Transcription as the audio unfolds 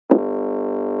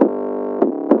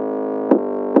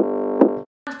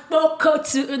Welcome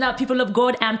to Una People of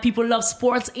God and People of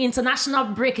Sports International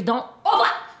Breakdown over.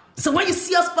 So when you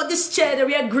see us for this chair,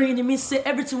 we are green, it means say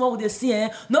everything what we see.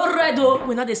 No red,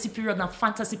 we're not the superior now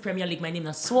Fantasy Premier League. My name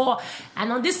is Swore.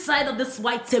 And on this side of this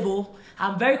white table,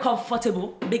 I'm very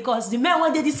comfortable because the men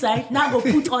when they decide now go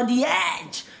put on the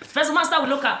edge. First master we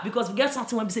look at because we get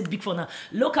something when we say big for now.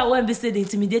 Look at when we say they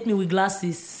intimidate me with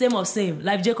glasses. Same of same.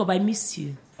 Like Jacob, I miss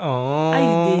you. Oh. How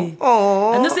you doing?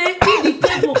 And they say, if the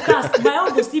table cast, my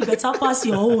own will still better pass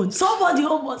your own. Somebody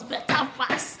own must better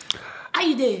pass. How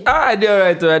you doing? I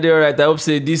did alright. I hope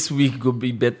say this week will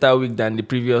be better week than the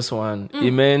previous one.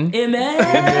 Amen.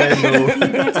 Amen. Be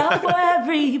better for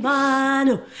every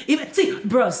man. See,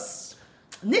 bros,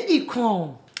 nigga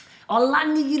come.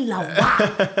 Olaniyi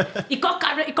Lawa. He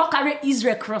can't carry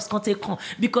Israel cross can't take on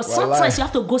because sometimes you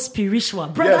have to go spiritual.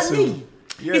 Brother Lee.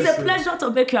 Yes, it's a pleasure to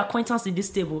make your acquaintance in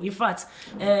this table. In fact,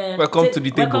 welcome to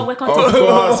the table. Welcome to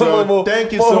the table.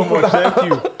 Thank you so much.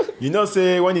 Thank you. You know,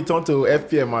 say when you turn to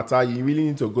FPM matter, you really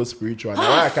need to go spiritual.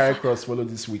 Now I carry cross follow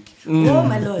this week. Oh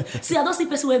my lord! See, I don't see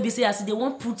person when they say as they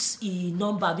won't put a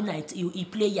number, be like he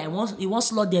play. Yeah, he won't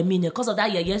slot them in because of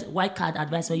that. Yeah, white card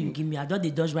advice where you give me. I don't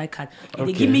they dodge white card. If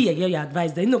they give me your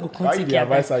advice, they no go continue. Why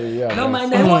advice are you? No man,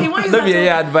 don't be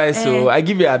your advice. So I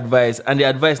give you advice, and the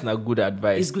advice not good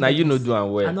advice. Good now advice. you know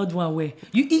doing well. I not doing well.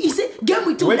 You say game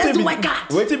with two. Let's do white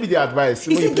card. Wait till be the advice.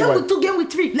 He said game with two, game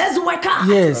with three. Let's do white card.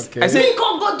 Yes, okay. I said we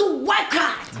can go do white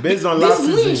card. Based on last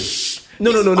season.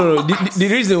 No.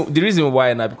 The reason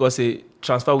why now because a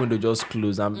transfer window just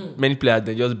closed and many players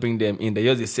they just bring them in. They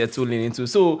just settling into.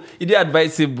 So it is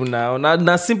advisable now.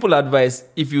 Now simple advice.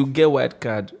 If you get white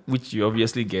card, which you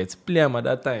obviously get, play them at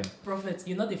that time. Prophet,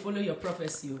 you know they follow your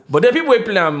prophecy. But the people who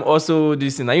play them also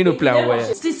this thing. Now you know play them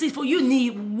well. See, for you, Nee,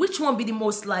 which one be the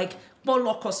most like ball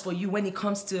lockers for you when it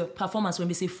comes to performance when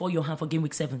we say for your hand for game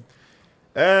week 7?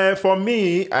 For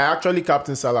me, I actually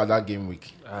captain Salah that game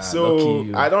week. So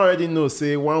I don't already know,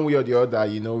 say one way or the other,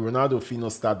 you know, Ronaldo finna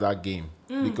start that game.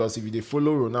 Because if they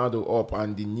follow Ronaldo up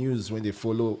and the news when they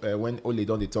follow, when Ole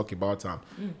don't they talk about him,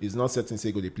 it's not certain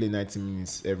say go they play 90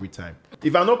 minutes every time.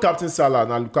 If I know captain Salah,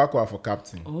 now Lukaku are for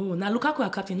captain. Oh, now Lukaku are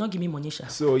captain, not give me Monisha.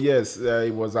 So yes,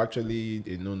 it was actually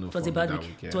a no-no. It was a bad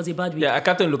week. It was a bad week. Yeah, I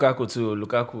captain Lukaku too.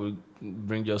 Lukaku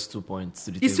bring just 2 points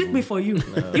to the table. He sweet me for you.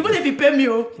 Even if he pay me,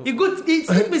 he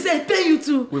sweet me say pay you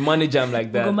too. We manage him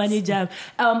like that. We go manage him.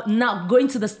 Now going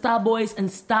to the Star Boys and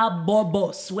Star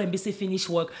Borbos when we say finish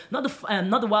work. Not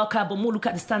the wild card, but more look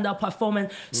at the standout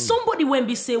performance. Somebody when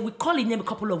we say we call his name a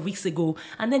couple of weeks ago,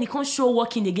 and then he can't show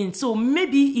working again. So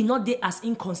maybe he not there as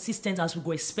inconsistent as we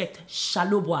go expect.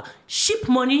 Shalobwa, cheap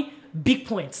money. Big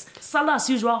points. Salah as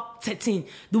usual, 13.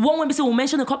 The one when we say we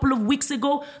mentioned a couple of weeks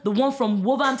ago, the one from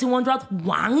Wolverhampton Wanderers,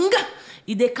 Wang.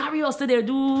 If they carry us, they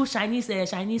do Chinese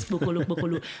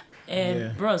bokolo.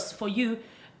 Bros, for you,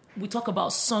 we talk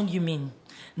about Son Heung-min.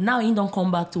 Now he don't come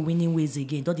back to winning ways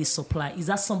again. Don't they supply? Is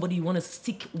that somebody you want to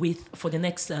stick with for the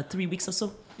next 3 weeks or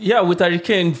so? Yeah, with Harry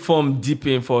Kane form deep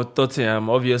in for Tottenham,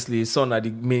 obviously Son are the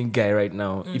main guy right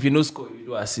now. If you know score, you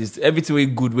do assist. Everything way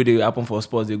good where they happen for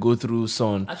Spurs, they go through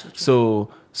Son. So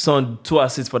Son 2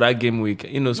 assists for that game week.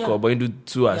 You know score, but you do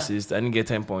 2 assists and you get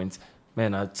 10 points.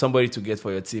 Man, somebody to get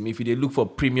for your team. If you look for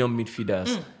premium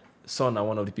midfielders, Son are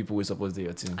one of the people we supposed to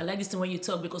your team. I like this thing when you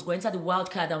talk because go enter the wild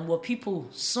card and what people,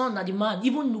 Son are the man.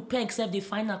 Even Lupin except they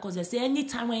find out because they say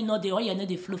anytime when you know they all you know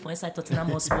they flow for inside Tottenham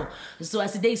Hotspur. So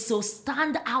as they so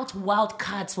stand out wild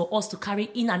cards for us to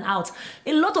carry in and out.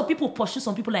 A lot of people pursue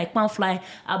some people like Panfly,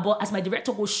 but as my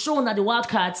director was shown at the wild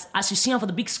cards, as you see them for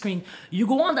the big screen, you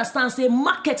go understand say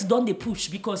market don't they push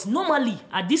because normally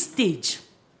at this stage,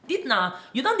 you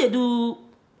don't they do.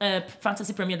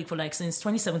 Fantasy Premier League for like since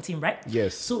 2017, right?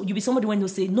 Yes. So you be somebody when you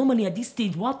say normally at this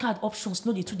stage wildcard options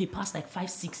no they pass like 5,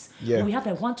 6. Yeah. But we have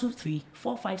like 1, 2, 3,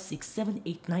 4, 5, 6, 7,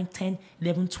 8, 9, 10,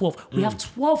 11, 12. We have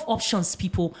 12 options,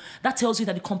 people. That tells you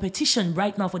that the competition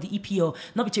right now for the EPL,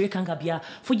 not be Cherry Kangabia.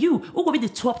 For you, who will be the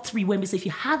top 3 when we say if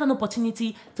you have an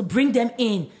opportunity to bring them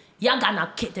in, you're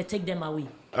gonna take them away.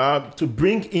 To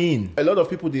bring in a lot of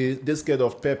people, they're scared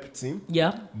of Pep team.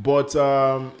 Yeah. But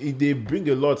they bring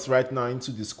a lot right now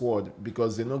into the squad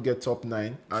because they don't get top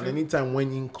 9. And anytime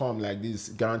when in come like this,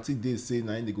 guaranteed they say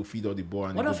 9 they go feed all the ball.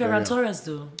 And what if Ferran Torres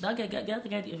though? That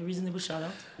get a reasonable shout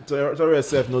out. Torres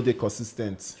self no they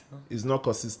consistent. It's not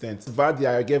consistent. Vardy,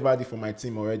 I get Vardy for my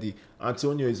team already.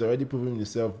 Antonio is already proving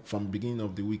himself from the beginning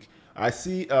of the week. I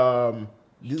see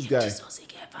This guy.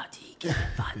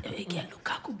 Get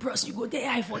Lukaku, bros, you go there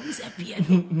high for this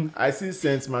FPL. I see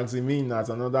Saint Maximin as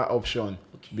another option.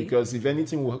 Because if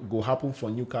anything will go happen for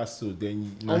Newcastle,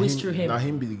 then always through him. Now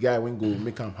him be the guy when go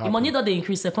make him happen. The money that they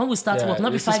increase, when we start work,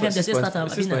 not be 5 years, they say start.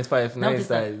 6.5. Now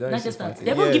they start.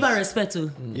 They won't give her respect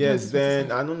to. Yes,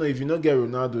 then I don't know if you not get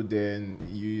Ronaldo, then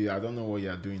I don't know what you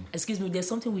are doing. Excuse me, there's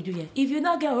something we do here. If you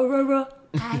not get Aurora,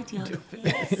 hide your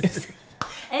face.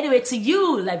 Anyway, to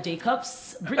you, Live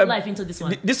Jacobs, bring life into this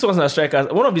one. This one's a striker.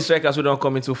 One of the strikers who don't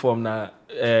come into form now,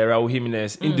 Raul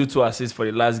Jimenez, he do 2 assists for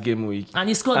the last game week. And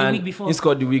he scored the week before. He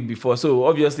scored the week before. So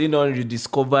obviously, you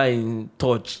rediscover in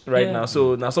touch now.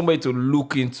 So now somebody to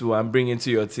look into and bring into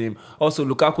your team. Also,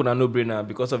 Lukaku na no-brainer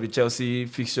because of the Chelsea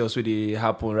fixtures where they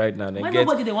happen right now. They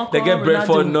get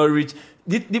Brentford, Norwich.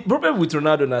 The problem with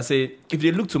Ronaldo now say if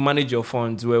they look to manage your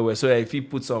funds well, so if he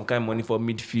put some kind of money for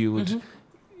midfield.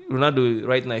 Ronaldo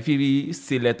right now, if he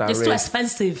still let it's too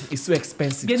expensive. It's too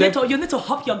expensive. You need to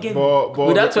hop your game. But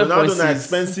Ronaldo na 12.6.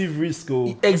 expensive risk.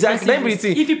 Exactly.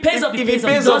 If he pays up, he pays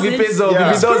up. If he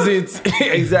does it.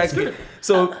 Exactly.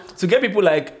 So to get people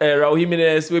like Raul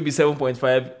Jimenez will be 7.5,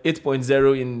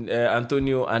 8.0 in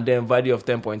Antonio, and then value of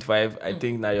 10.5. I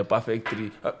think now your perfect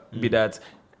 3 be that.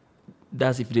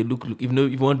 That's if they look if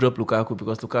you want to drop Lukaku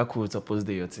because Lukaku is supposed to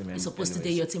be your team. It's supposed to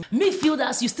be your team.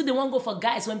 Midfielders, you still the one go for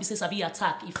guys when we say Sabi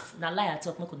attack. If na lie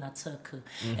attack, no could attack.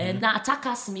 Now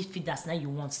attackers, midfielders, now you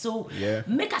want. So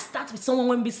make us start with someone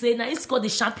when we say now he scored the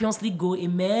Champions League goal.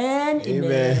 Amen.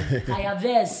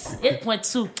 Ayaves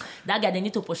 8.2. That guy they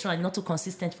need to push on, not too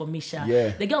consistent for Misha.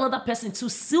 They get another person too,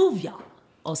 Silva.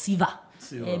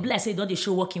 Bless say don't they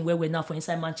show working where we're now for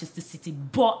inside Manchester City.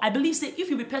 But I believe say if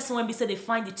you be person when we say they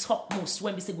find the top most,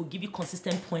 when we say will give you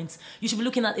consistent points, you should be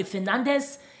looking at a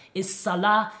Fernandes, a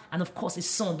Salah, and of course a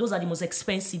Son. Those are the most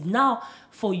expensive. Now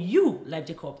for you, like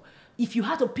Jacob, if you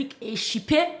had to pick a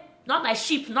Shipe, not like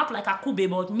sheep, not like Akube,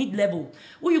 but mid-level,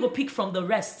 who you go pick from the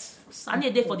rest?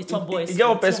 Sunday day for the top boys. You get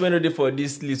one person when they for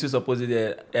this list who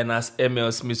supposedly and as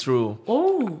ML Smith Rowe.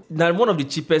 Oh. Now one of the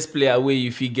cheapest player way you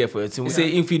fit get for your team. We say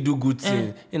if you do good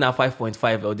thing, in a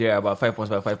 5.5 or there about 5.5,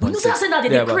 5.6. You know what I'm saying that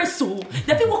they crazy so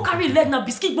the people carry leg now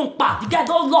biscuit bone back. The guy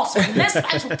don't lost for the next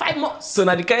 5 months. So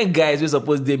now the kind of guys we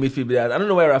supposed they midfield that. I don't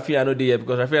know why Rafinha not there yet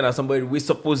because Rafinha is somebody we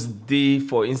supposed they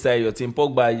for inside your team.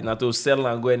 Pogba you know to sell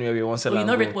and go anywhere we want sell. You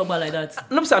not rate Pogba like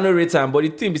that. No, I no rate him, but the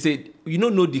thing be say you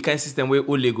don't know the kind of system where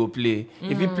Ole go play.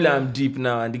 If you play him deep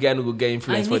now and the guy no go get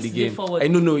influence for the game. I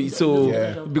don't know.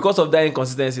 So because of that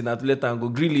inconsistency, now to let him go.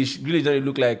 Grealish don't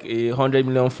look like a 100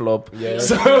 million flop. Yeah.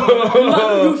 So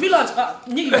you feel like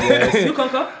you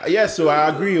concur? Yes, so I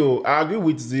agree. I agree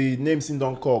with the names in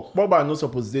Dunkirk. Pogba not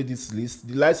supposed to do this list.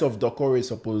 The likes of Doucouré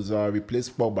supposed to replace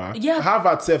Pogba. Yeah.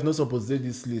 Harvard self not supposed to do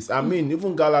this list. I mean,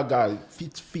 even Gallagher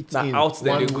fit in out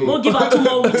there one way. More give her 2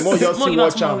 more weeks. More just More to give her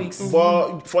watch 2 more him. weeks.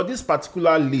 But for this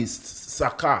particular list,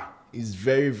 Saka is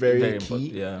very, very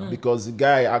key because the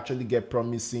guy actually get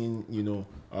promising,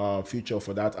 future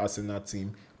for that Arsenal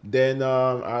team. Then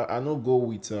I no go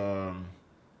with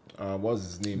what's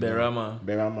his name? Berama.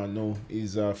 No,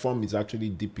 his form is actually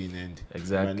dipping and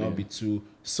exactly might not be too.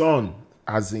 Son,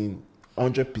 as in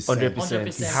 100%. 100%.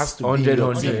 It has to 100, be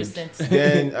your 100%. team.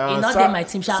 Then my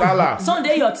team. Salah.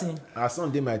 Sunday your team.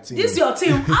 Sunday my team. This your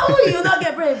team. How will you not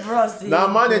get brave, bros? Now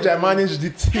I manage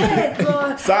the team. Hey,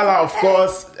 God. Salah, of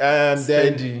course.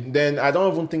 Then I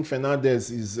don't even think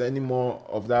Fernandes is any more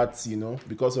of that,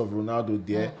 because of Ronaldo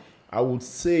there. I would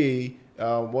say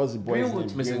what's the boy's name?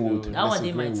 Greenwood. That one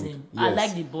dey my team. Yes. I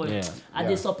like the boy. And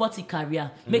they support his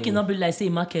career. Make it not be like say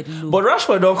market low. But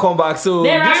Rashford don't come back, so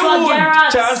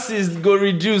Greenwood chances go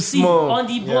reduce more. On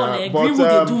the ball, Greenwood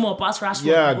they do more pass Rashford.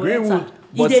 Yeah, Greenwood.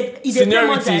 But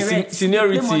seniority.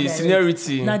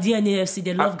 Na DNA FC,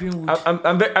 they love Greenwood.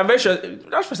 I'm very sure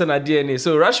Rashford's na DNA.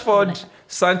 So Rashford,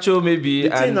 Sancho maybe,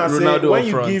 and Ronaldo up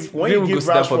front. When you give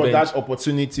Rashford that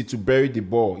opportunity to bury the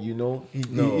ball, he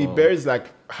buries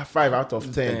like 5 out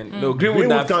of 10. No,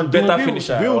 Greenwood can better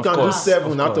finisher. Greenwood can do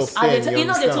 7 out of 10. You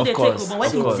know they take, but when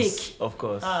you take, of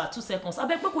course, 2 seconds. I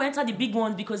beg we enter the big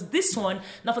one because this one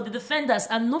now for the defenders.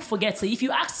 And don't forget, say if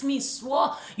you ask me,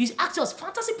 you ask us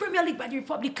Fantasy Premier League by the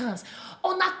Republicans.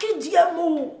 Onaki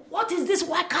DMO, what is this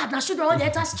wild card? Now should we only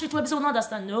enter straight web so we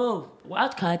understand? No,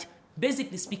 wild card.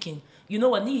 Basically speaking, you know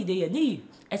what need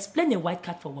explain a wild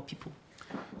card for what people.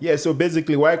 Yeah, so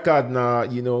basically wild card now,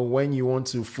 when you want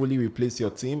to fully replace your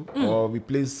team or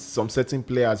replace some certain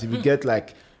players, if you get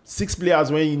like 6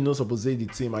 players when you know supposed to the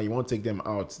team and you want to take them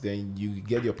out, then you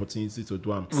get the opportunity to do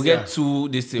them. We get 2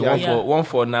 this thing, one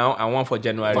for now and one for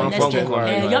January. For next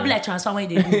year. You'll be like transfer when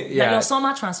they do. Like your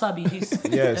summer transfer be this.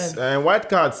 Yes, and white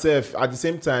card self at the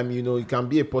same time, you know, it can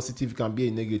be a positive, it can be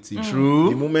a negative.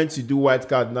 True. The moment you do white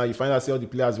card now, you find out all the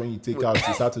players when you take out,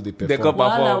 they start to perform. They can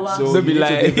perform. So you need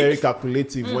to be very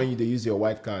calculative when you use your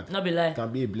white card. Not be like. It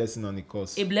can be a blessing and a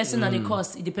curse. A blessing and a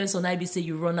curse. It depends on how you say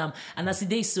you run them. And as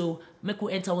it is so, make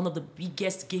we enter one of the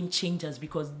biggest game changers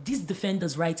because these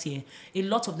defenders right here, a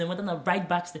lot of them, whether they're right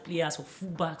backs, the players, or full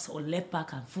backs, or left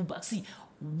back and full back, see,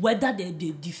 whether they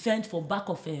defend for back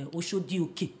of Oshodi,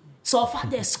 okay. So far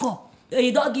they score.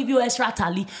 He don't give you extra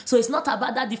tally. So it's not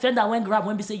about that defender when grab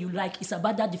when we say you like. It's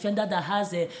about that defender that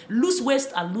has a loose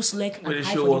waist and loose leg and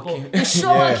high for the ball. The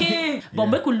show working. But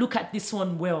make we look at this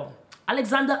one well.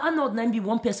 Alexander Arnold now be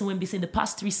one person when we say in the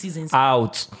past 3 seasons.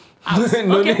 Out.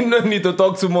 No need to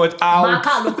talk too much. Out.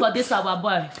 Marca look at this our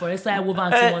boy for inside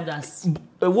Wolverhampton Wonders.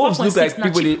 Wolves look like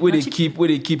people where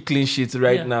they keep clean sheets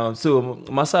right now. So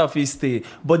myself is stay.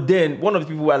 But then one of the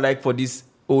people I like for this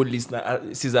old listener,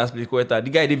 Cesar Azpilicueta, the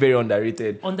guy is very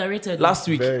underrated. Last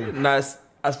week,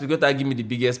 Azpilicueta give me the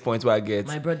biggest point where I get.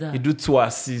 My brother. He do 2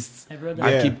 assists. My brother.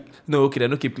 I they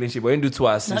don't keep clean sheet, but he do 2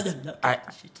 assists.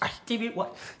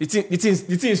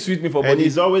 The thing sweet me for body. And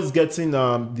he's always getting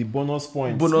the bonus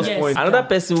points. Points. Another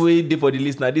person we did for the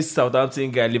listener, this Southampton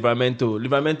guy,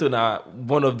 Livramento now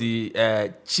one of the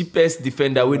cheapest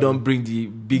defender. We don't bring the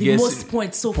biggest most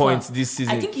points so far this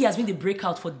season. I think he has been the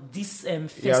breakout for this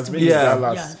first week.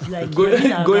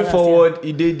 Going forward,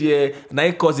 he did there. Now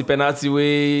he caused the penalty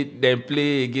way. Then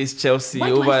play against Chelsea. Why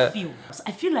do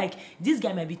I feel like this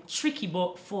guy might be tricky,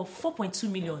 but for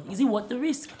 4.2 million, is it worth the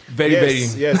risk?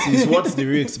 Yes, it's worth the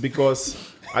risk because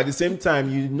at the same time,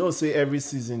 you know, say every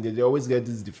season they always get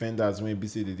these defenders when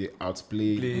they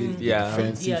outplay the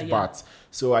defensive part.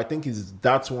 So I think it's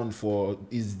this one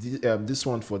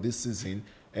for this season.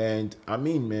 And I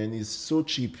mean, man, it's so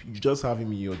cheap. You just have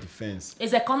him in your defense.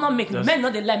 It's economic. Men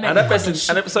not the like men. Another person,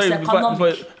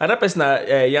 another person,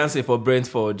 Janssen for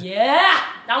Brentford. Yeah,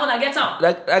 that one I get on.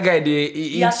 Like that guy,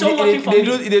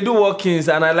 they do walk-ins,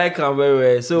 and I like him very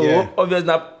well. So obviously,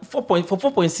 now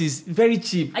 4.6, very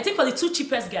cheap. I think for the 2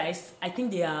 cheapest guys, I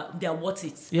think they are worth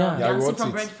it. Yeah, Janssen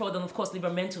from Brentford, and of course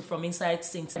Livramento from inside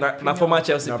Saints. Now former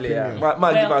Chelsea player.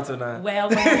 Well,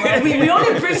 we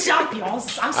only bring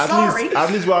champions. I'm sorry. At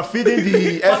least we are feeding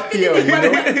the FPL, you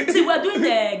know. See, we're doing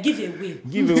the giveaway.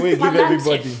 Give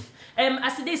everybody.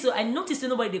 As today, so I noticed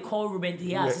nobody they call Ruben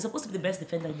Dias. He's supposed to be the best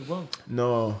defender in the world.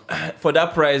 No. For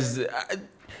that price,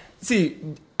 see,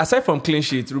 aside from clean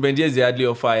sheet, Ruben Dias they hardly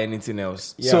offer anything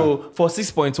else. Yeah. So for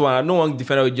 6.1, no one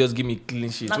defender will just give me clean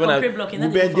sheet.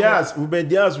 Ruben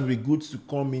Dias will be good to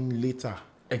come in later.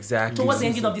 Exactly. Towards the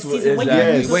end of the season, when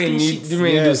you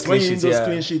need those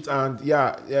clean sheets, and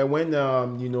when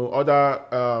other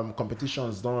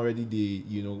competitions don't already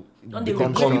they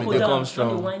come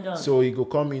strong. So he go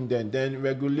come in then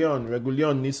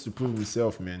Regulion needs to prove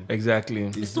himself, man. Exactly.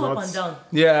 It's too up and down.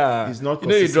 Yeah. He's not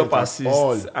you drop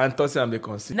assists and Tottenham they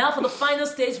concede. Now for the final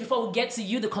stage before we get to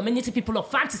you, the community people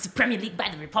of Fantasy Premier League by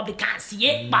the Republicans.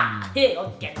 Hey,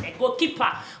 okay,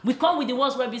 goalkeeper. We come with the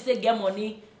ones where we say get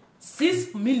money.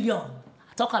 6 million.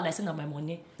 I talk like saying that my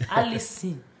money.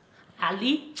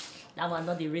 Ali, that one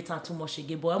not the rate too much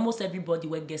again, but almost everybody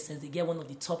where gets sense, they get one of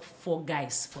the top 4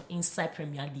 guys for inside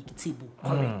Premier League table.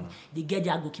 Correct. They get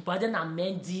their goalkeeper, whether na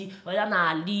Mendy, whether na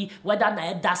Ali, whether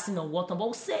na Ederson or what. But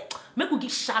we'll say, make we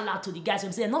give shout out to the guys.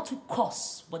 We say not too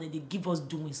cost, but they give us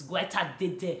doings. Go ahead,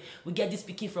 there. We get this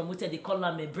picking from they call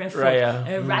him Brentford.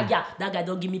 Raya. That guy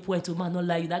don't give me point to man, not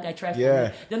lie you. That guy try for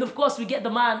me. Then of course we get the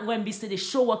man when we say the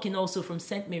show working also from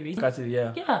St. Mary's.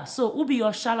 Yeah. So who be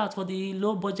your shout out for the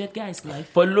low budget guys life?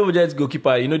 For low budget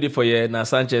goalkeeper, they for na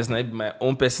Sanchez, na my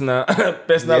own personal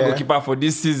goalkeeper for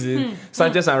this season.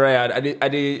 Sanchez and Raya, I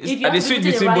they switch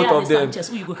between both of them. Sanchez,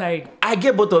 who you go carry? I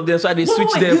get both of them, so I they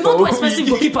switch them. You not do expensive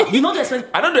goalkeeper. You not do expensive.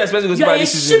 I don't do expensive goalkeeper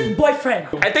this season. You're a ship boyfriend.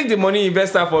 I take the money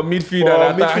investor for midfield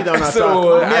and attack.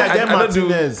 So I get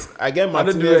Martinez. I get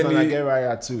Martinez and I get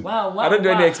Raya too. Wow. I don't do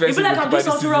any expensive goalkeeper. You feel like I'm doing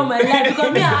something wrong with my life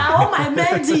because me, I want my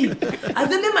Mendy. I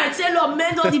then my tailor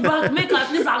mend on the back, make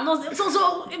at least I'm not.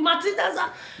 So Martinez.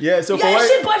 Yeah. So for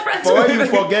when you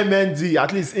forget Mendy,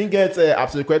 at least in get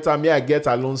Azpilicueta, me I get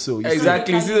Alonso.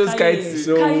 Exactly. See those kites.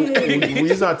 So we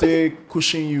use that to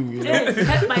cushion you,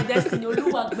 Help my destiny.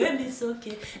 Oluwa, baby, it's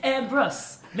okay.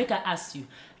 Bros, make I ask you.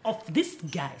 of these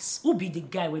guys, who be the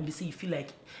guy when we say you feel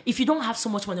like if you don't have so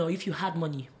much money or if you had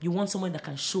money, you want someone that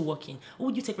can show working? Who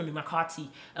would you take from a McCarthy,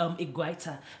 a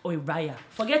Guaita, or a Raya?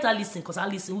 Forget Alisson, because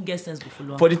Alisson, who gets sense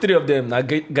before. For the three of them, now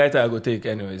Guaita I go take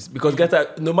anyways. Because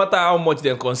Guaita, no matter how much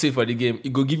they concede for the game,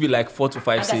 it go give you like 4 to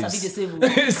 5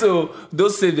 saves. So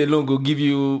those saves alone go give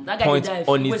you points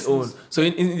on its own. So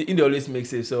in they always make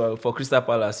saves. So for Crystal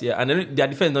Palace, yeah. And then their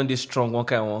defense don't they strong, one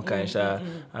kind,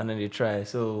 and then they try.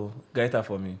 So Guaita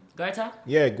for me. Guaita?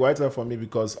 Yeah, Guaita for me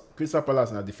because Crystal Palace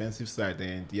on the defensive side,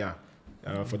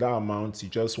 and for that amount, you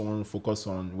just want to focus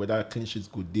on whether clean sheets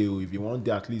good deal. If you want,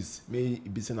 at least maybe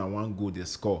beating at 1 goal, they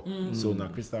score. So now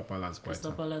Crystal Palace, Guaita.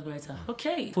 Crystal Palace, Guaita.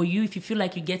 Okay. For you, if you feel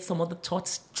like you get some other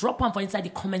thoughts, drop them for inside the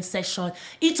comment section.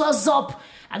 Eat us up.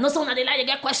 I know someone that they like to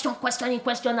get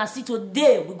question. I see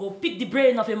today we go pick the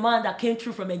brain of a man that came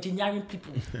through from engineering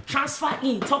people. Transfer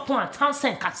in top one,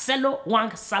 Townsend, Cancelo,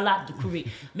 Wang, Salah, Doucouré.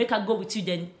 Make I go with you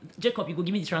then. Jacob, you go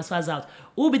give me the transfers out.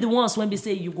 Who will be the ones when they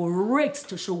say you go rate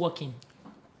to show working?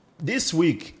 This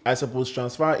week, I suppose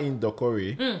transfer in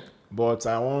Doucouré, but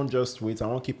I won't just wait. I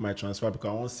won't keep my transfer because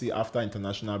I won't see after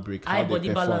international break how they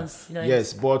perform. Balance.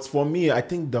 Yes, but for me, I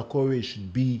think Doucouré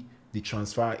should be the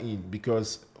transfer in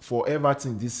because for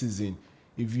Everton this season,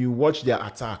 if you watch their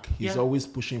attack, he's always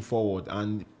pushing forward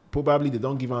and probably they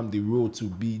don't give him the role to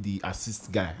be the assist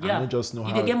guy. I don't just know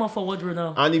how. He get more forward role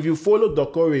now. And if you follow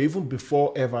Doucouré, even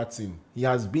before Everton, he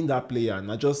has been that player. And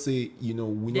I just say, we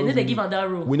don't really give him that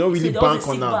role. We don't really bank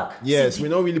on him. Yes, we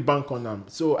don't really bank on him.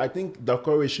 So I think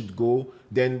Doucouré should go.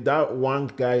 Then that one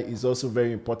guy is also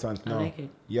very important now. I like it.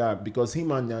 Yeah, because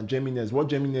him and Jimenez, what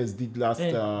Jimenez did last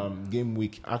game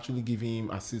week, actually giving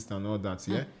him assist and all that.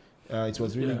 Yeah. It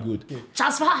was really good.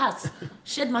 Transfer out,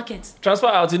 shed market. Transfer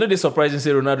out. They surprising say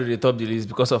Ronaldo they top the list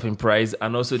because of his price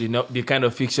and also the kind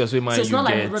of fixtures we Man So it's not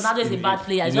get. like Ronaldo is a bad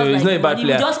player. It's He's not a bad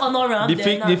player. We just honor him.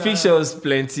 The fixtures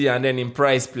plenty and then in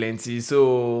price plenty.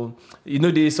 So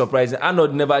they surprising.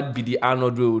 Arnold never be the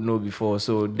Arnold we would know before.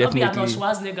 So definitely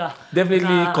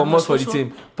come out for the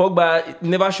team. Pogba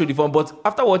never showed the form, but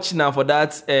after watching now for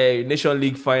that Nation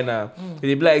League final,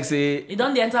 they be like say he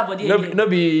don't enter body. No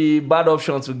be bad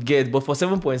option to get. But for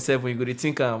 7.7, you go to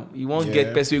think you won't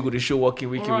get person you go to show working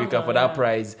week in week for that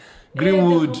price.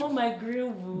 Greenwood.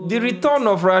 The return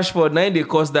of Rashford, now they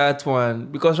cost that one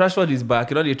because Rashford is back.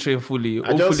 They train fully.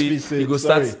 Hopefully, he go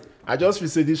start. I just feel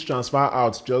say this transfer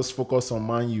out just focus on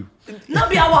Man U. Not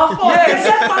be our fault. Yes.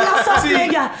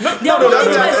 They are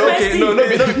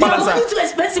too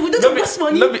expensive. We don't have much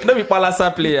money. Not be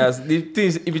Palasa players. The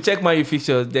things, if you check Man U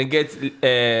fixtures, they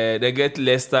get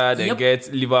Leicester, they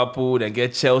get Liverpool, they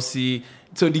get Chelsea.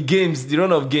 So the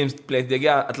run of games played, they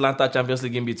get Atlanta Champions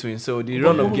League in between. So the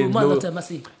run of games,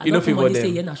 you know, favor them.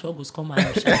 Say,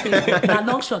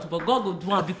 long shot, but God will do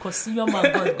one because senior man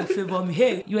God will favor me.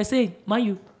 Hey, you were saying, Man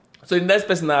U. So the next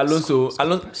person, Alonso,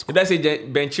 did I say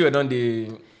Ben Chilwell don't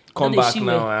they come back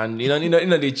now and you know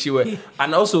the Chilwell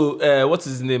and also what's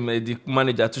his name? The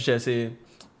manager Tuchel say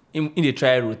in the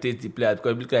try rotate the player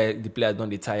because look like the player don't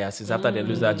retire since after they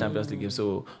lose that Champions League game.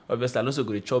 So obviously Alonso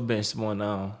go to chop bench more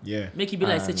now. Yeah, make it be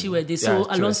like Chilwell. So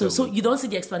Alonso. So you don't see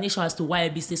the explanation as to why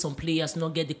I say some players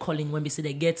not get the calling when we say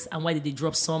they get and why did they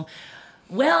drop some.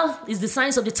 Well, it's the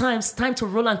signs of the times. Time to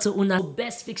roll onto Una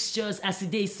best fixtures as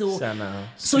today. So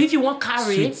if you want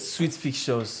carry sweet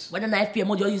fixtures. Whether na FPL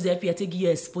or you use the FPL take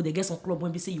years, but they get some club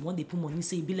when they say you want they put money,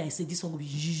 say be like say this one will be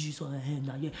so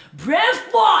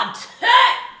Brentford.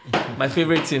 Hey! My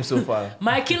favorite team so far.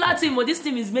 My killer team, but this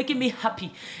team is making me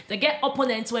happy. They get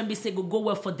opponents when we say go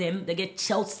well for them. They get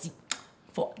Chelsea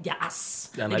for their ass.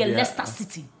 They get Leicester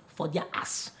City for their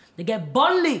ass. They get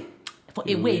Burnley for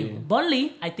away.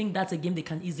 Burnley, I think that's a game they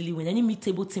can easily win. Any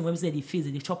mid-table team, when we say they face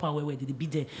it, they chop away where they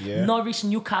beat them. Yeah. Norwich,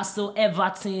 Newcastle,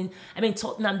 Everton. I mean,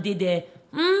 Tottenham did there.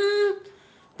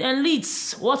 Then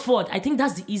Leeds, Watford. I think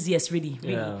that's the easiest, really.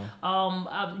 Yeah.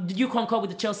 Did you concur with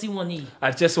the Chelsea one?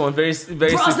 I just want very simple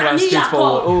and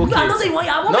straightforward. Oh, okay. I'm not saying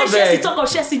I want to Chelsea talk of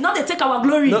Chelsea. Not they take our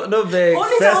glory. No vex.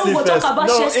 Only time we will talk about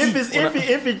Chelsea.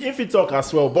 If we talk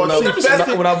as well, but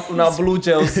una blue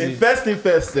Chelsea. First thing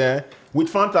first, with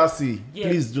fantasy,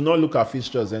 please do not look at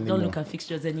fixtures anymore. Don't look at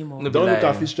fixtures anymore. Don't look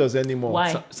at fixtures anymore.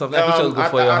 Why? Some fixtures go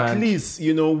for your hand. At least,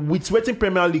 with waiting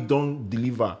Premier League don't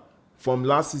deliver. From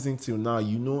last season till now,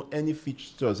 any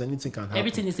fixtures, anything can happen.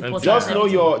 Everything is important.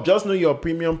 Just know your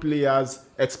premium players,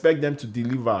 expect them to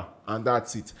deliver, and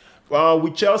that's it.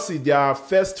 With Chelsea, their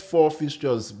first 4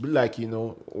 fixtures be like,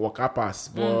 World pass,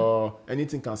 but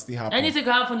anything can still happen. Anything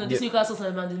can happen to this Newcastle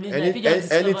side, man. Anything can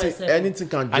just And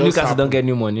Newcastle happen. don't get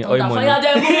new money. Oil money.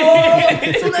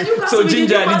 So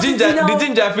the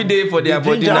ginger fit dey for their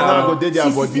body now. Go dey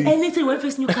their body. Anything when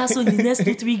face Newcastle in the next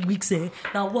 2-3 weeks,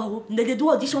 now wow, they do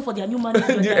audition for their new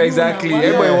manager. Exactly.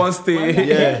 Everybody wants to stay.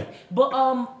 Yeah.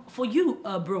 But for you,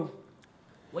 bro,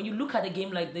 when you look at a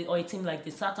game like or a team like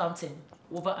the Southampton,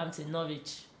 Wolverhampton,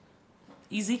 Norwich,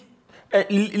 easy.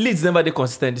 Leeds never dey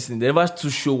consistent this thing. They never too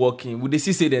show working. Would they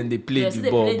see say then they play the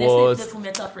ball,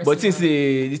 but things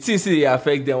they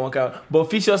affect them one kind. But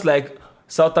features like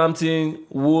Southampton,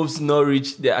 Wolves,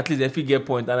 Norwich, at least they fit get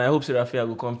point, and I hope Rafinha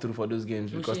will come through for those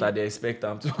games because that they expect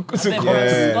them to. God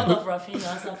of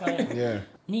Rafinha, Yeah.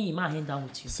 My hand down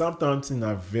with you. Southampton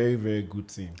are very, very good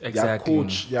team. Exactly.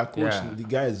 Their coach, the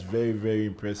guy is very, very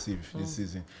impressive this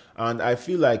season. And I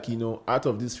feel like, out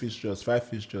of these fixtures, 5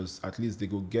 fixtures, at least they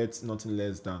go get nothing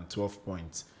less than 12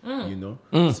 points.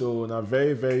 So a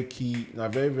very, very key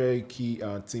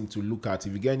team to look at.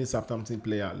 If you get any Southampton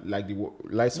player like the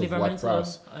likes of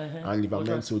Ward-Prowse and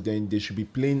Livermore, then they should be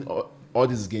playing all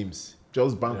these games.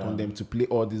 Just bank on them to play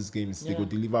all these games. They go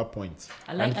deliver points.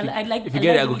 I like. If you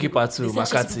get a goalkeeper too,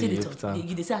 McCarthy.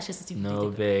 They say Manchester No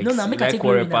vex. No, make a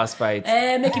quarter past fight.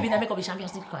 Make it be make up the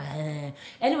Champions League.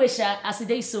 Anyway, as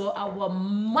today, so our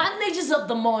managers of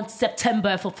the month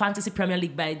September for Fantasy Premier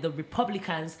League by the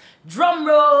Republicans. Drum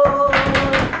roll.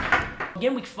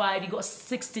 Game week 5, you got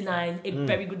 69, a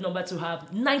very good number to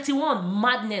have. 91,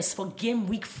 madness for game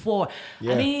week 4.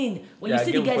 Yeah. I mean, when you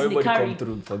see the guys in the carry, come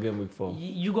through for game week 4.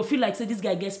 you go feel like say this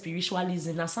guy gets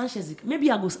spiritualism. Now Sanchez, maybe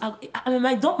I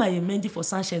don't mind Mendy for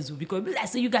Sanchez because I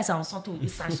say you guys are on something with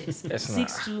Sanchez.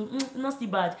 6-2, not too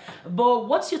bad. But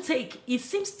what's your take? It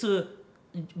seems to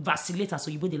vacillate, so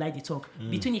you both like the talk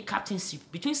between the captainship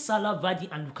between Salah, Vardy,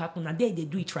 and Lukaku. Now they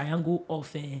do a triangle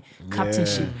of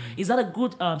captainship. Is that a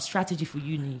good strategy for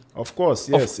you, Nee? Of course,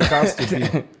 yes, it has to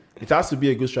be. It has to be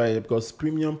a good strategy because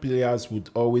premium players would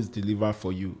always deliver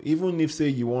for you. Even if say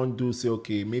you want to say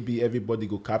okay, maybe everybody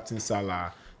go captain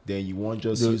Salah. Then you won't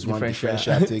just use one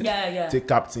differential, take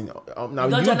captain. Now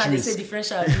you don't usually say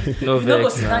differential. No you don't go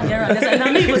sit down here.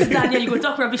 Now me go sit down here. You go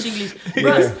talk rubbish English.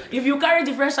 Bros, if you carry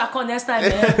differential call next time,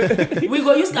 we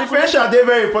go use differential. They're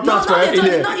very important for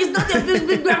everything. It's not a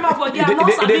big grammar for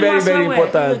them. They're very, very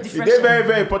important. They're very,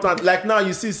 very important. Like now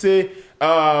you see, say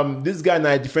this guy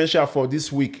now differential for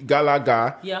this week,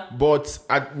 Gallagher. Yeah. But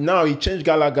now he changed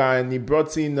Gallagher and he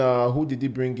brought in who did he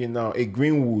bring in now? A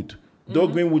Greenwood. Though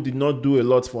Greenwood did not do a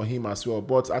lot for him as well,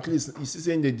 but at least you see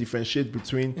saying they differentiate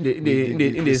between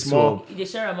the small. They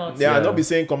share amount. They are not be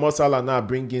saying come out Salah now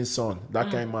bring in Son.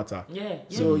 That kind of matter. Yeah.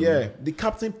 So the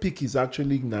captain pick is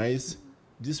actually nice.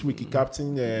 This week he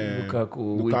captain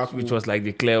Lukaku, which was like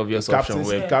the clear obvious option.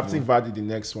 Captain Vardy the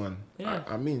next one. Yeah.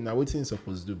 I mean, now what thing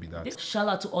supposed to do be that? Shout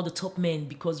out to all the top men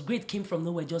because great came from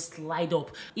nowhere, just slide up.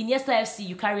 Iniesta FC,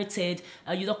 you carried it.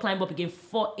 You don't climb up again.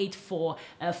 484,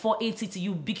 480 to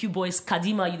you, BQ boys.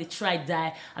 Kadima, you tried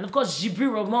that, and of course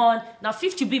Jibril Rahman. Now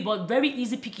 5th to be, but very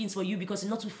easy pickings for you because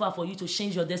it's not too far for you to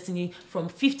change your destiny from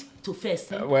 5th to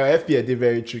 1st. Well, FPL they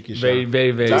very tricky. Very.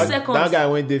 That guy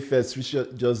when they first, we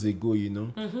should just they go, I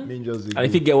mean, just they and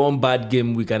if you get one bad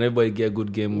game week and everybody get a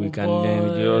good game week, and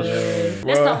then just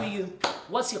let's start with you.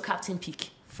 What's your captain pick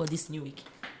for this new week?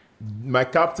 My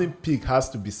captain pick has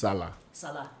to be Salah.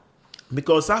 Salah.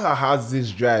 Because Salah has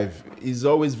this drive. He's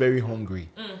always very hungry.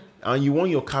 And you want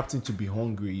your captain to be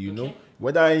hungry, you know?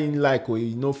 Whether in like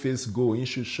or face goal, in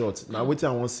shoot shots. Now, what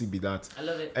I want to see be that. I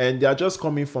love it. And they are just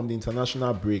coming from the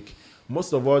international break.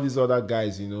 Most of all these other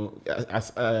guys,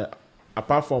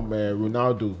 apart from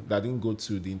Ronaldo that didn't go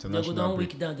to the international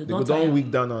break. They go down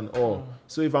week down and all.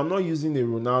 So if I'm not using a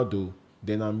Ronaldo,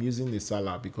 then I'm using the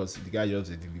Salah because the guy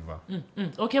just deliver.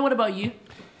 Okay, what about you?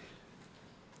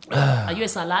 Are you a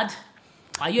salad?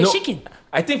 Are you a chicken?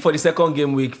 I think for the second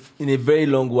game week, in a very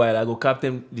long while, I go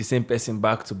captain the same person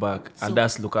back to back, and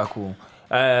that's Lukaku.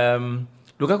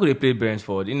 Lukaku they played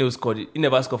Brentford. He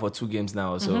never scored for 2 games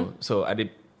now. So I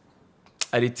did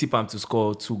tip him to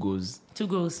score 2 goals. 2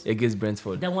 goals against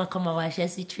Brentford. That one come our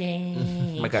Chelsea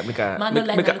train. Make up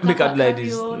like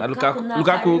this.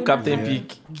 Lukaku captain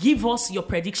pick. Give us your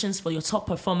predictions for your top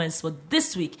performance for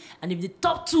this week, and if the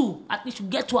top 2 at least you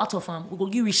get 2 out of them, we go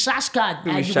give you recharge card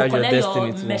and you go collect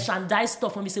your merchandise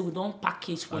stuff. When we say we don't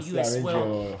package for you as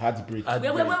well. Heartbreak.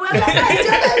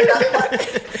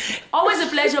 Always a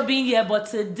pleasure being here, but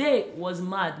today was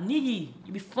mad. Niggy,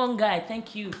 you be fun guy.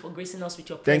 Thank you for gracing us with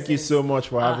your presence. Thank you so much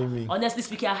for having me. Honestly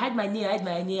speaking, I hide my knee.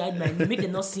 Make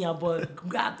them not see her, but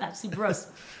grab that. See, bros.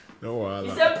 No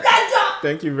worries. It's a pleasure.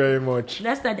 Thank you very much.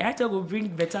 Next time, the actor will bring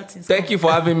better things. Thank you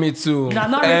for having me too. No,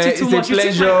 not really too much.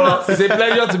 It's a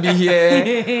pleasure to be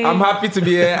here. I'm happy to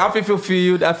be here. I feel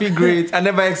fulfilled. I feel great. I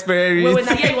never experienced. Wait,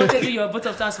 now you want to do your vote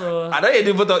of thanks for... I don't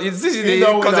do vote of... This is the...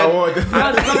 No award.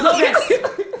 No guess.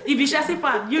 If you Chelsea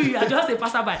fan, you are just a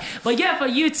passerby. But yeah, for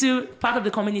you too, part of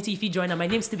the community, if you join, and my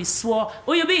name still be Swore.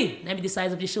 Who you be? Let me the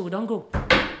size of the show. Don't go.